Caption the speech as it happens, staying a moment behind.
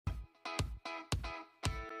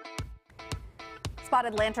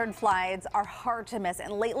spotted lanternflies are hard to miss,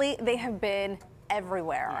 and lately they have been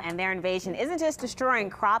everywhere. And their invasion isn't just destroying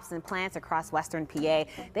crops and plants across western PA.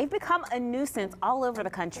 They've become a nuisance all over the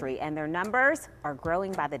country, and their numbers are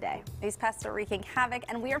growing by the day. These pests are wreaking havoc,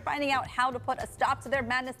 and we are finding out how to put a stop to their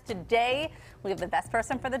madness today. We have the best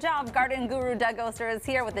person for the job. Garden guru Doug Oster is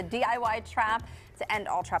here with a DIY trap to end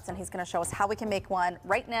all traps, and he's going to show us how we can make one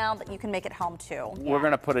right now that you can make at home too. We're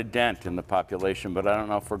going to put a dent in the population, but I don't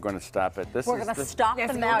know if we're going to stop it. We're going to stop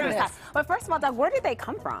the madness. But first of all, Doug, where did they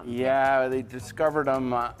come from? Yeah, they discovered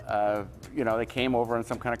them, you know, they came over in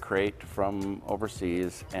some kind of crate from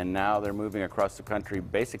overseas, and now they're moving across the country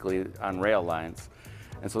basically on rail lines.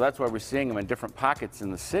 And so that's why we're seeing them in different pockets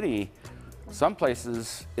in the city. Some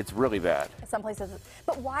places, it's really bad. Some places,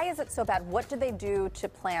 but why is it so bad? What do they do to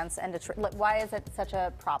plants and to why is it such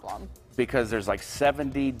a problem? Because there's like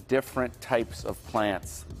 70 different types of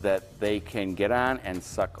plants that they can get on and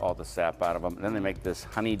suck all the sap out of them. And then they make this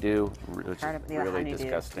honeydew, which is really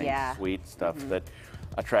disgusting, sweet stuff that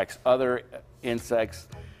attracts other insects.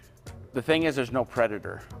 The thing is, there's no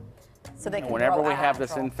predator. So they can whenever we have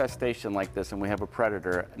this infestation like this and we have a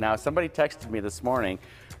predator. Now, somebody texted me this morning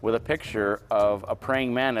with a picture of a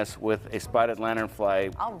praying mantis with a spotted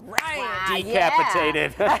lanternfly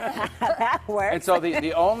decapitated. Yeah. That works. And so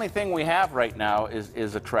the only thing we have right now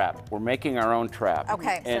is a trap. We're making our own trap.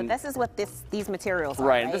 Okay. And so this is what these materials are,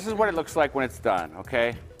 right? And this is what it looks like when it's done,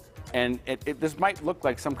 okay? And this might look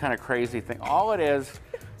like some kind of crazy thing. All it is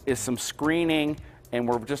some screening, and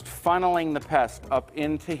we're just funneling the pest up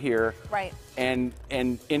into here, right, and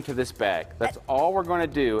into this bag. That's all we're going to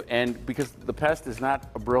do. And because the pest is not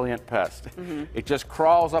a brilliant pest, it just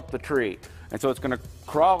crawls up the tree, and so it's going to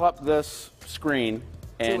crawl up this screen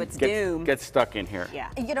and get stuck in here. Yeah.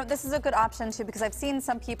 You know, this is a good option too, because I've seen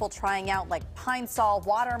some people trying out like pine sol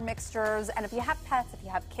water mixtures, and if you have pets, if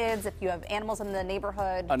you have kids, if you have animals in the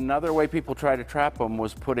neighborhood. Another way people try to trap them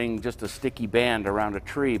was putting just a sticky band around a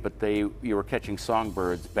tree, but you were catching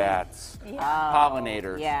songbirds, bats,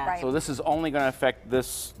 pollinators. Yeah. Right. So this is only going to affect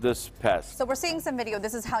this pest. So we're seeing some video.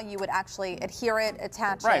 This is how you would actually adhere it,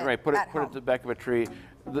 attach it. Right. Put it to the back of a tree.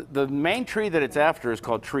 The main tree that it's after is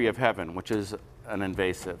called Tree of Heaven, which is an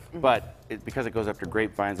invasive, but because it goes after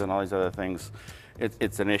grapevines and all these other things,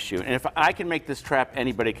 it's an issue. And if I can make this trap,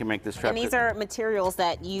 anybody can make this trap. And these are materials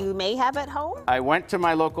that you may have at home? I went to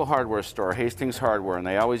my local hardware store, Hastings Hardware, and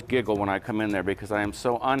they always giggle when I come in there because I am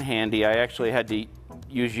so unhandy. I actually had to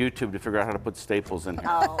use YouTube to figure out how to put staples in here.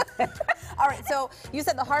 Oh. All right, so you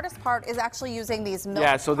said the hardest part is actually using these milk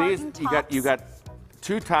carton so these tops. you got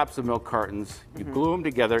 2 tops of milk cartons. You glue them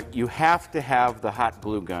together. You have to have the hot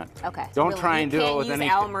glue gun. Okay. Don't try and do it with anything.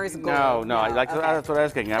 Elmer's glue. No. That's what I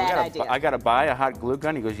was thinking. I got to buy a hot glue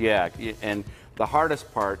gun. He goes, yeah. And the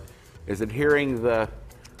hardest part is adhering the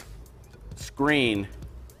screen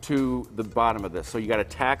to the bottom of this. So you got to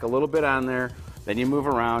tack a little bit on there. Then you move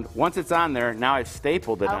around. Once it's on there, now I've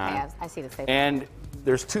stapled it on. Okay, I see the staple. And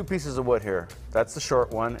there's 2 pieces of wood here. That's the short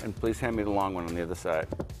one, and please hand me the long one on the other side.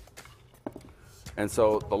 And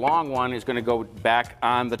so the long one is going to go back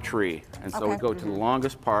on the tree. And so we go to the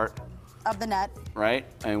longest part of the net. Right?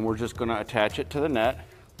 And we're just going to attach it to the net.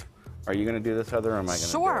 Are you going to do this, Heather, or am I going to do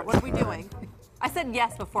it? Sure. What are we doing? I said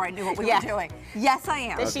yes before I knew what we were doing. Yes, I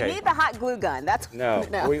am. Does she need the hot glue gun? No.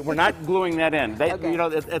 We're not gluing that in. You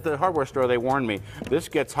know, at the hardware store, they warned me, this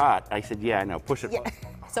gets hot. I said, yeah, I know. Push it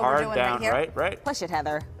so hard we're doing down. Right here? Right. Push it,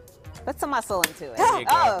 Heather. Put some muscle into it. There you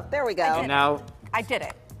go. Oh, there we go. And now I did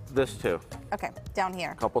it. This too. Okay, down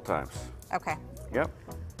here. A couple times. Okay. Yep.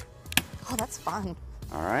 Oh, that's fun.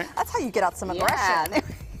 All right. That's how you get out some aggression.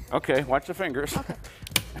 Okay, watch the fingers. Okay.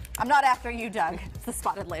 I'm not after you, Doug. It's the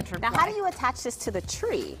spotted lanternfly. Now, how do you attach this to the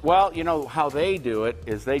tree? Well, you know how they do it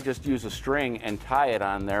is they just use a string and tie it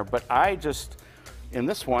on there. But in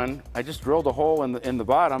this one, I just drilled a hole in the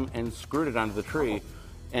bottom and screwed it onto the tree.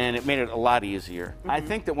 And it made it a lot easier. I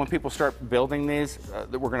think that when people start building these,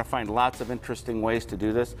 that we're going to find lots of interesting ways to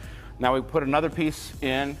do this. Now we put another piece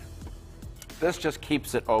in. This just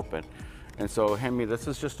keeps it open. And so, Henry, this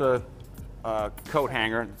is just a coat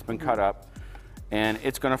hanger that's been cut up. And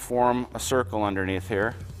it's going to form a circle underneath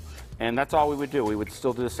here. And that's all we would do. We would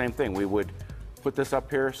still do the same thing. We would put this up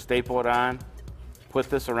here, staple it on, put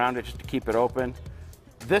this around it just to keep it open.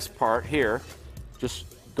 This part here just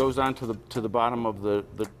goes on to the bottom of the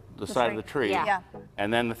side of the tree. Yeah.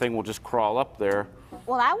 And then the thing will just crawl up there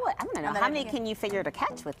Well, I want to know, And then how if many you- can you figure to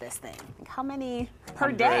catch with this thing? Like, how many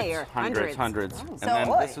per day or Hundreds. Oh, And So- then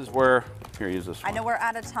this is where, here, use this I one. know we're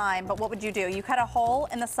out of time, but what would you do? You cut a hole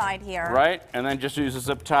in the side here. Right, and then just use a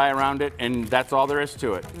zip tie around it, and that's all there is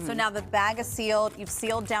to it. So now the bag is sealed. You've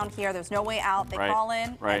sealed down here. There's no way out. They Right, crawl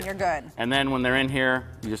in, right. and you're good. And then when they're in here,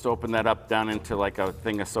 you just open that up down into like a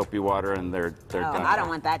thing of soapy water, and they're done. I don't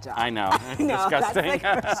want that job. I know. It's No, that's disgusting. like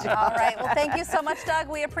for sure. All right. Well, thank you so much, Doug.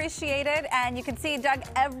 We appreciate it. And you can see Doug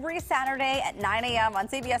every Saturday at 9 a.m. on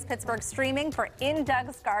CBS Pittsburgh, streaming for In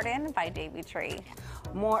Doug's Garden by Davy Tree.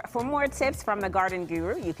 For more tips from the Garden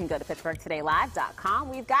Guru, you can go to PittsburghTodayLive.com.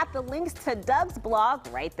 We've got the links to Doug's blog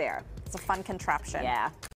right there. It's a fun contraption. Yeah.